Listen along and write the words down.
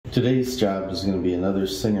Today's job is going to be another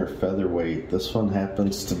Singer Featherweight. This one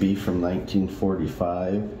happens to be from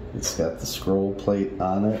 1945. It's got the scroll plate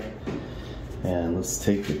on it. And let's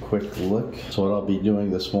take a quick look. So what I'll be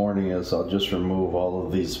doing this morning is I'll just remove all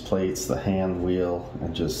of these plates, the hand wheel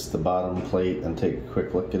and just the bottom plate, and take a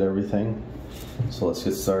quick look at everything. So let's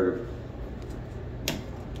get started.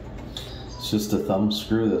 It's just a thumb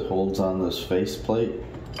screw that holds on this face plate.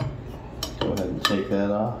 Go ahead and take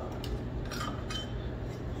that off.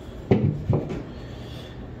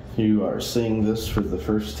 You are seeing this for the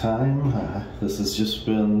first time. This has just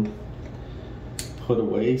been put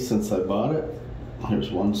away since I bought it.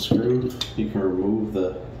 Here's one screw. You can remove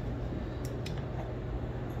the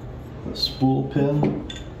spool pin.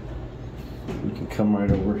 You can come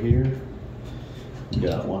right over here. You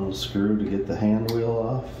got one screw to get the hand wheel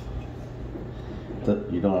off.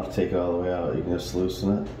 You don't have to take it all the way out. You can just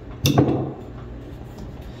loosen it.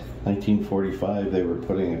 1945, they were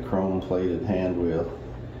putting a chrome plated hand wheel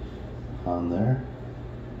on there.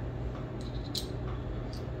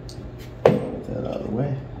 Get that out of the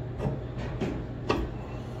way.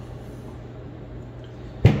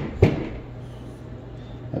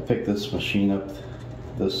 I picked this machine up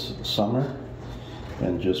this summer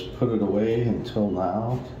and just put it away until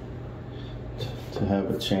now to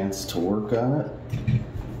have a chance to work on it.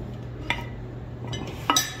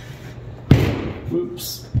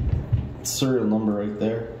 Oops, serial number right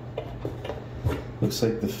there. Looks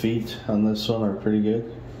like the feet on this one are pretty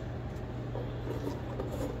good.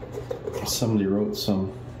 Somebody wrote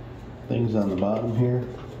some things on the bottom here.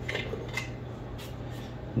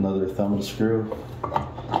 Another thumb screw.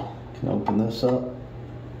 Can open this up.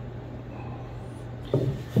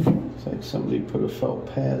 Looks like somebody put a felt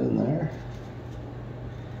pad in there.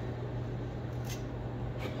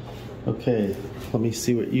 Okay, let me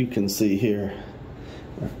see what you can see here.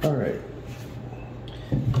 All right.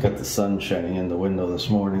 Got the sun shining in the window this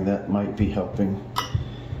morning. That might be helping.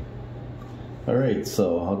 Alright,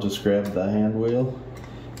 so I'll just grab the hand wheel.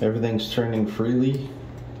 Everything's turning freely. You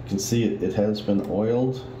can see it has been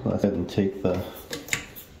oiled. Go ahead and take the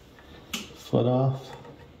foot off.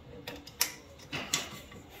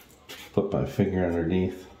 Put my finger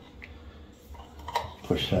underneath.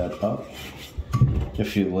 Push that up.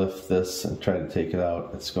 If you lift this and try to take it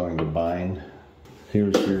out, it's going to bind.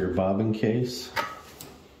 Here's your bobbin case.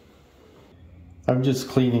 I'm just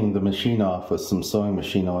cleaning the machine off with some sewing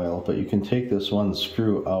machine oil, but you can take this one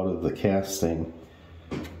screw out of the casting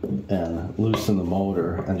and loosen the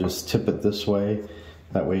motor and just tip it this way.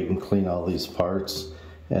 That way you can clean all these parts.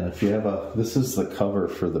 And if you have this is the cover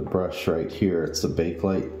for the brush right here. It's a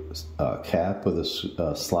Bakelite cap with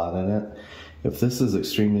a slot in it. If this is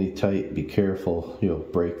extremely tight, be careful. You'll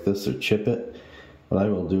break this or chip it. What I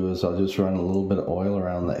will do is I'll just run a little bit of oil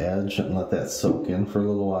around the edge and let that soak in for a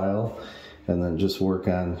little while. And then just work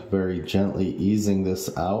on very gently easing this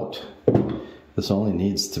out. This only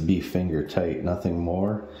needs to be finger tight, nothing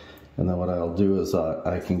more. And then what I'll do is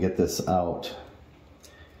I can get this out,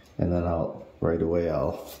 and then right away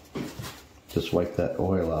I'll just wipe that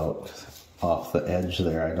oil out off the edge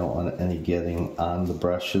there. I don't want any getting on the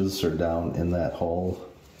brushes or down in that hole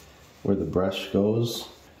where the brush goes.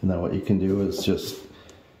 And then what you can do is just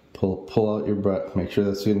pull out your brush, make sure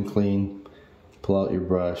that's getting clean, pull out your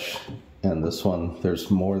brush. And this one,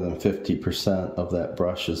 there's more than 50% of that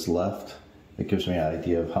brush is left. It gives me an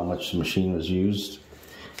idea of how much the machine was used.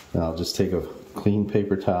 And I'll just take a clean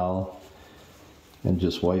paper towel and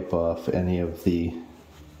just wipe off any of the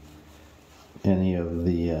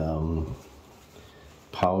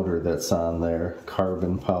powder that's on there,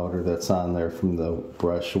 carbon powder that's on there from the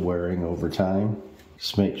brush wearing over time.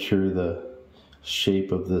 Just make sure the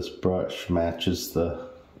shape of this brush matches the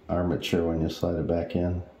armature when you slide it back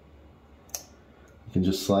in. You can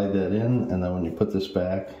just slide that in, and then when you put this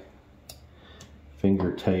back,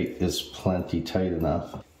 finger tight is plenty tight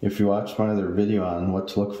enough. If you watch my other video on what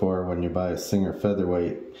to look for when you buy a Singer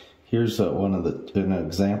Featherweight, here's an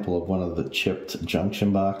example of one of the chipped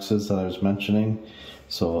junction boxes that I was mentioning.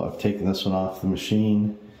 So I've taken this one off the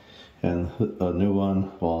machine, and a new one,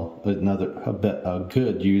 well, a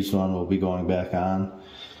good used one will be going back on.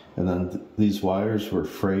 And then these wires were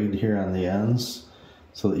frayed here on the ends.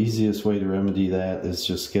 So the easiest way to remedy that is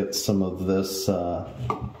just get some of this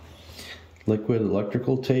liquid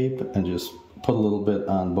electrical tape and just put a little bit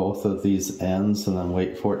on both of these ends and then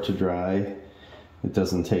wait for it to dry. It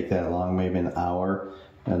doesn't take that long, maybe an hour,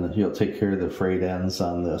 and you'll take care of the frayed ends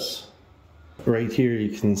on this. Right here you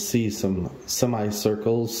can see some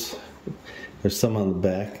semicircles. There's some on the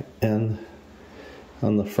back end,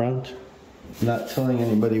 on the front. Not telling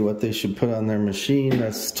anybody what they should put on their machine.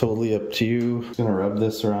 That's totally up to you. I'm gonna rub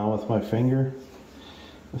this around with my finger,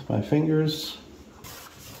 with my fingers.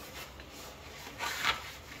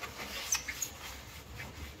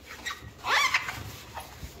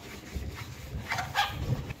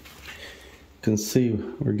 You can see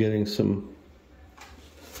we're getting some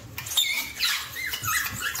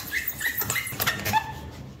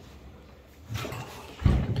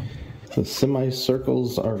the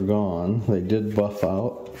semicircles are gone. They did buff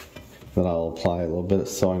out. Then I'll apply a little bit of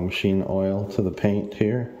sewing machine oil to the paint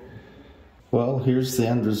here. Well, here's the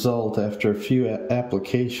end result. After a few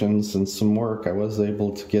applications and some work, I was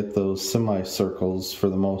able to get those semicircles for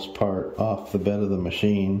the most part off the bed of the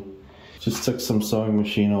machine. Just took some sewing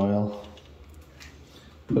machine oil,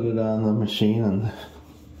 put it on the machine, and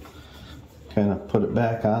kind of put it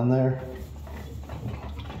back on there.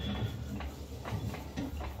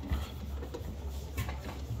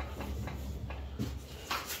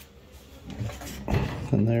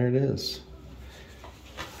 And there it is.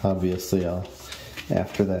 Obviously,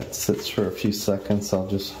 after that sits for a few seconds, I'll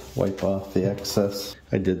just wipe off the excess.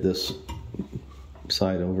 I did this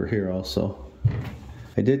side over here also.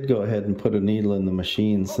 I did go ahead and put a needle in the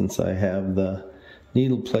machine since I have the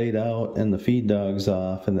needle played out and the feed dogs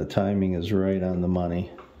off, and the timing is right on the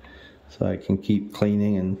money. So I can keep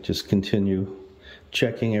cleaning and just continue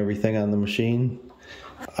checking everything on the machine.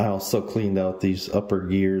 I also cleaned out these upper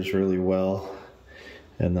gears really well.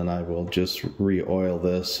 And then I will just re-oil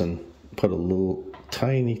this and put a little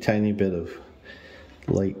tiny bit of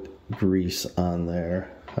light grease on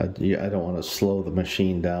there. I don't want to slow the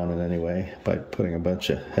machine down in any way by putting a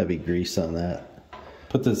bunch of heavy grease on that.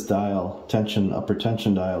 Put this dial, upper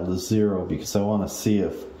tension dial to 0 because I want to see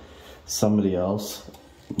if somebody else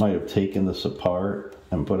might have taken this apart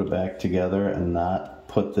and put it back together and not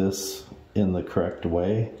put this in the correct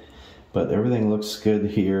way. But everything looks good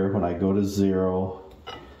here. When I go to 0,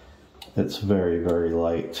 it's very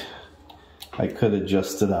light. I could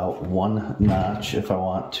adjust it out one notch if I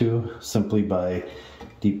want to, simply by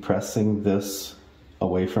depressing this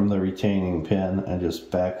away from the retaining pin and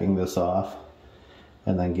just backing this off,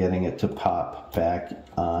 and then getting it to pop back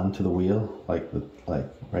onto the wheel like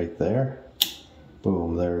right there.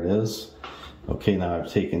 Boom, there it is. Okay, now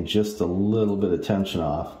I've taken just a little bit of tension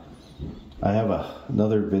off. I have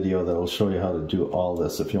another video that will show you how to do all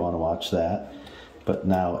this if you want to watch that. But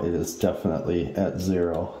now it is definitely at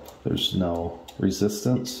 0. There's no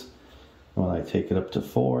resistance. When I take it up to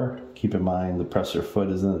 4, keep in mind the presser foot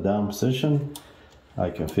is in the down position,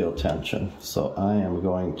 I can feel tension. So I am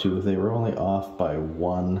going to, they were only off by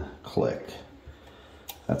 1 click.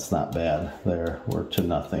 That's not bad there, we're to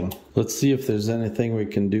nothing. Let's see if there's anything we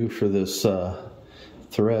can do for this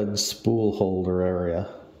thread spool holder area.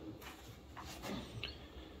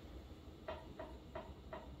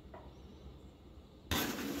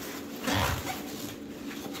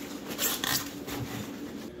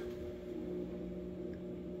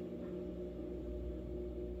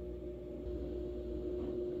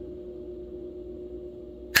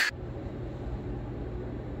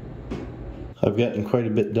 I've gotten quite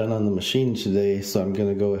a bit done on the machine today, so I'm going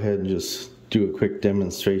to go ahead and just do a quick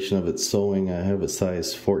demonstration of its sewing. I have a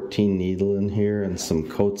size 14 needle in here and some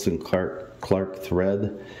Coates and Clark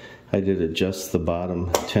thread. I did adjust the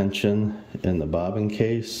bottom tension in the bobbin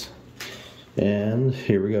case, and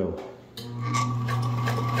here we go.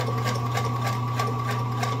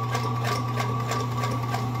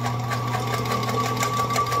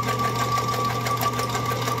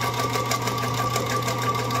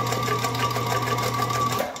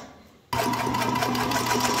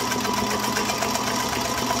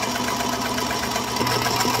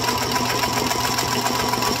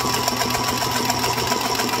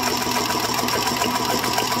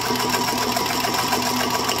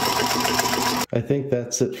 I think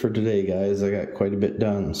that's it for today, guys. I got quite a bit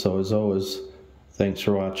done. So as always, thanks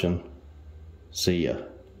for watching. See ya.